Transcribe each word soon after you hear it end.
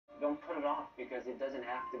Don't put it off because it doesn't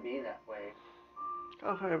have to be that way.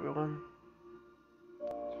 Oh, hi everyone.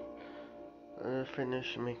 I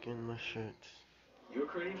finished making my shirts. Your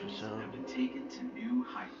cravings have been taken to new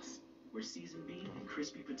heights, where seasoned beef and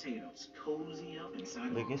crispy potatoes cozy up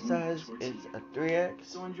inside Biggest a size tortilla. is a 3X.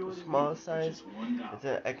 So enjoy The small the meal for size just $1. is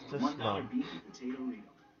an extra $1 small. beef and potato burrito,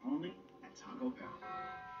 only at Taco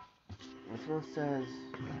Bell. This one says,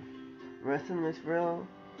 wrestling is real.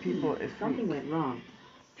 People, if Something went wrong.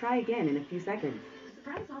 Try again in a few seconds.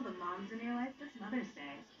 Surprise all the moms in your life this Mother's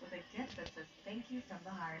Day with a gift that says thank you from the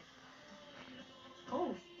heart.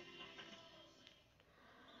 Cool.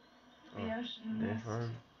 The ocean this one,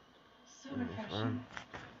 so and this refreshing. one,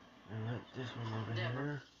 and like this one over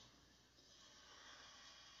here.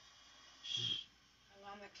 I'm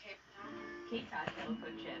on the Cape now. Cape Cod kettle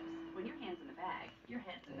cooked chips. When your hand's in the bag, your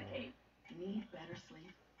head's in the Cape. Need better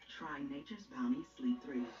sleep? Try Nature's Bounty Sleep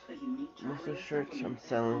 3. A unique Most of the chocolate shirts I'm supplement that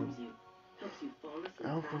selling. calms you, helps you fall asleep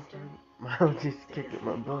I don't think faster. my allergies kicking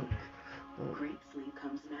my butt. Great sleep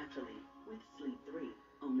comes naturally with Sleep 3,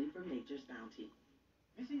 only from Nature's Bounty.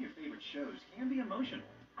 Missing your favorite shows can be emotional.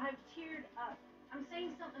 I've teared up. I'm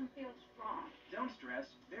saying something feels strong. Don't stress,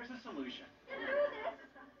 there's a solution. We can do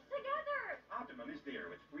this together. Optimum is there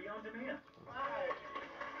with free on demand.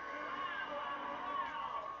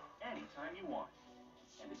 Anytime you want.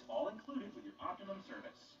 And it's all included with your Optimum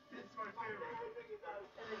service. It's my favorite.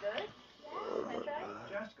 Is it good? Yeah, I tried.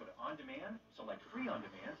 Just go to On Demand, select free on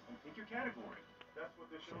demand, and pick your category. That's what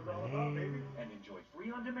this show's all about, baby. And enjoy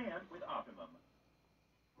free on demand with Optimum.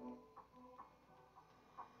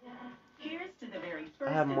 Here's to the very I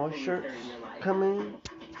first have more influencer shirts in your life. coming.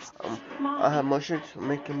 I have more shirts,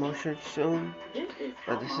 making more shirts soon. This is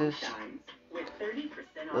But how this mom is shines, with 30%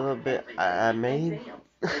 a little off bit I made.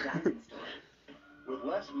 With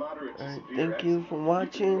less moderate to Alright, severe thank you eczema, for can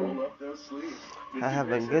watching. roll up those sleeves. With Have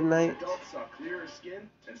a Durexa, good night. adults saw clearer skin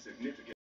and significant